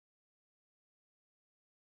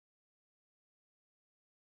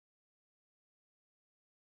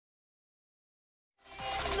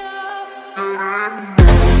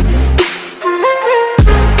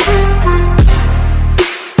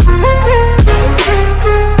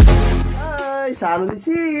Sanol is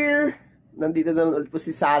here! Nandito naman ulit po si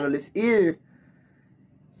Sanol is here.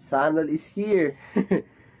 Sanol is here.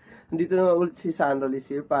 Nandito naman ulit si Sanol is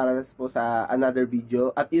here para po sa another video.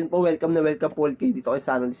 At yun po, welcome na welcome po ulit kayo dito kay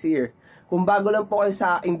Sanol is here. Kung bago lang po kayo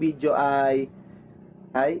sa aking video ay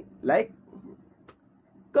like,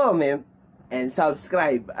 comment, and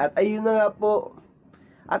subscribe. At ayun na nga po.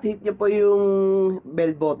 At hit nyo po yung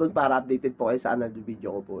bell button para updated po kayo sa another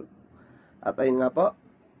video ko po. At ayun nga po.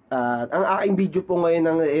 Ang aking video po ngayon,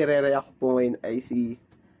 ang i-re-react ko po ngayon ay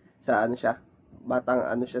sa ano siya, batang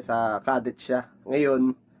ano siya, sa cadet siya.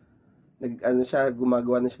 Ngayon,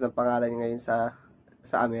 gumagawa na siya ng pangalan ngayon sa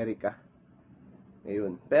Amerika.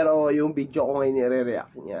 Ngayon. Pero yung video ko ngayon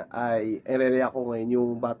i-re-react niya ay, i-re-react ko ngayon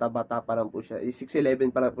yung bata-bata pa lang po siya.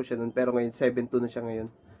 6'11 pa lang po siya nun, pero ngayon 7'2 na siya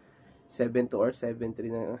ngayon. 7'2 or 7'3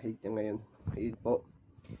 na ang height niya ngayon. Ayun po.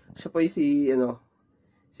 Siya po yung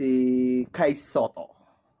si Kai Sotto.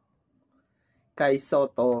 Kai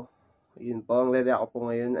Sotto. Yun po, ang re-react ko po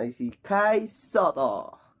ngayon ay si Kai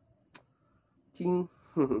Sotto. Ching.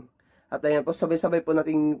 At ayan po, sabay-sabay po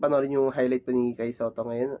nating panoorin yung highlight po ni Kai Sotto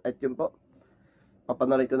ngayon. At yun po,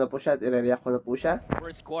 papanorin ko na po siya at i-react ko na po siya.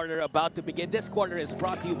 First quarter about to begin. This quarter is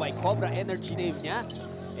brought to you by Cobra Energy Nave niya.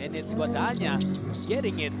 And it's Guadagna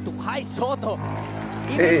getting it to Kai Sotto.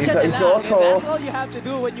 Hey, Kai Sotto. That's all you have to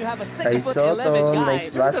do when you have a 6'11" guy.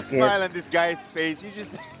 Nice Look at the smile on this guy's face. You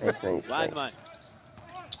just nice. Man.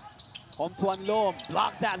 Home to Anlom.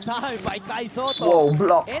 Block that time by Kai Sotto. Whoa,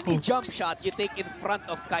 block. Any jump shot you take in front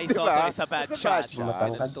of Kai Sotto is a bad shot.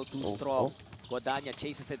 Too strong. Guadagna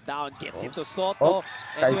chases it down, gets into Sotto.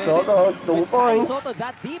 Kai Sotto, 2 points. Kai Sotto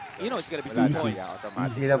that deep, you know it's gonna be 2 points.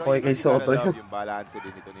 Easy lang po kay Sotto yun. Yung balance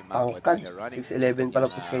din ito ni Ang kan, 6'11 pala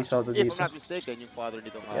po si Kai Sotto If dito. I'm not mistaken, yung father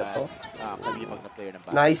nitong kalibag na player ng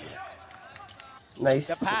Nice. Nice.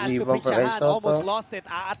 The pass to Rebound for Kai Pichahan, Sotto. almost lost it.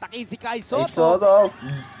 Aatakin si Kai Sotto. Kai Sotto,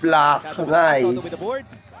 block. Nice.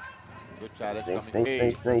 Good challenge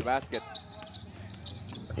Nice. Basket.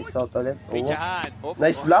 Kai Sotto ulit. Pichahan.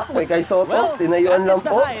 Nice block may Kai Sotto. Tinayuan lang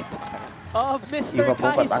po. Of Mr. Iba po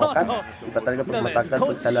Kai patangkad. Sotto. Iba talaga pag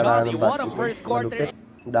matangkad sa larangan ng basketball. Malupit.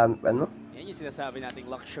 Dami, Yan yung sinasabi nating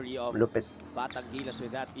luxury of Lupit. Batang Gilas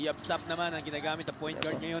with that. Iabsap naman ang ginagamit na point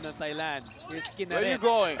guard ngayon ng Thailand. Risky na Where rin. you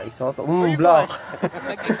going? Kai Sotto. Block.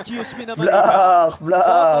 Nag-excuse me naman. Block.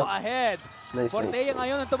 Sotto ahead. Nice. Fortea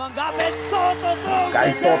ngayon ang tumanggap. And Sotto goes!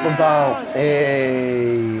 Kai Sotto down.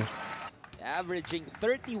 Hey. Averaging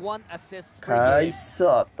 31 assists per Kai game.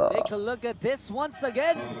 Sotto. Take a look at this once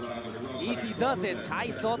again. Easy does it.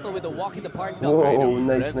 Kai Sotto with a walk in the park. Whoa,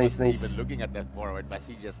 nice. Even looking at that forward, but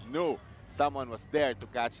he just knew someone was there to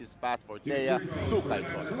catch his pass for Fortea to Kai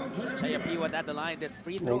Sotto. Chaya Piwan at the line. This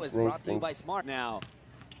free throw is brought to you by Smart. Now,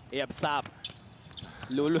 Iapsap.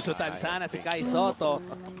 Lulusutan sana si Kai Sotto.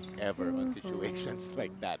 Ever on situations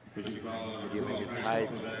like that. Given his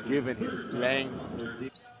height, given his length.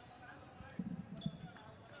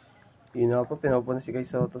 Yun na po, pinapuna si Kai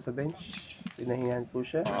Sotto sa bench. Pinahingan po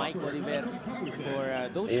siya. Mike Oliver for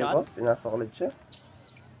those Ayun po, shots. pinasok ulit siya.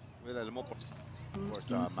 Well, alam mo, for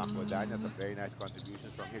Mac Guadagna, some very nice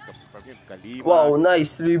contributions from him. Kalima. Wow,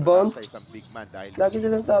 nice rebound. Sa isang big man dahil Lagi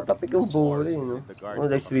nilang tatapik yung bola, no?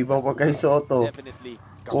 Oh, nice rebound pa Kai Sotto. Definitely.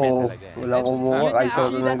 Oh, walang kumuha. Kai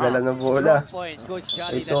Sotto nang dala ng bola.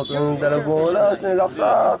 Kai Sotto nang dala ng bola.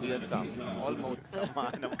 Nilaksak. Almost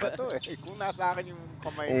sama ng bato eh. Kung nasa akin yung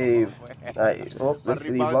kamay mo. Nice. Oh,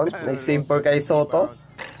 nice rebound. Nice save for Kai Sotto.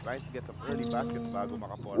 Trying to get some early baskets bago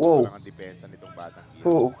makaporma lang ang depensa nitong batang Gilas.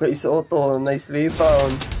 Oh, Kai Sotto. Nice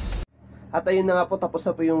rebound. At ayun na nga po, tapos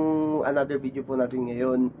na po yung another video po natin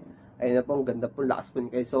ngayon. Ayun na po, ang ganda po, lakas po ni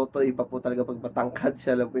Kai Sotto. Iba po talaga pag matangkad,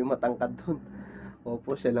 siya lang po yung matangkad doon.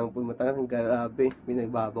 Opo, siya lang po yung matangkad. Ang grabe,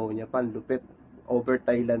 pinagbabaw niya pa, lupit. Over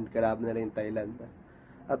Thailand, grabe na rin Thailand.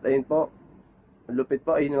 At ayun po, lupit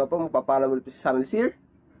po, ayun nga po, magpapalam ulit po si Sanol is here.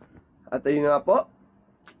 At ayun nga po,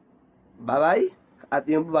 bye-bye. At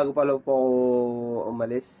yun po, bago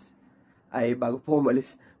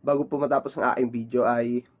po matapos ang aking video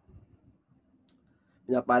ay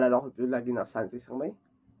pinapaalala ko po lagi naka-sanitize ang may,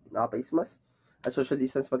 naka-face mask, at social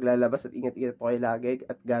distance paglalabas, at ingat-ingat po kayo lagi,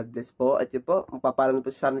 at God bless po. At yun po, magpapaalam po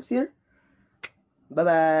si Sanol is here.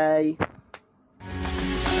 Bye-bye!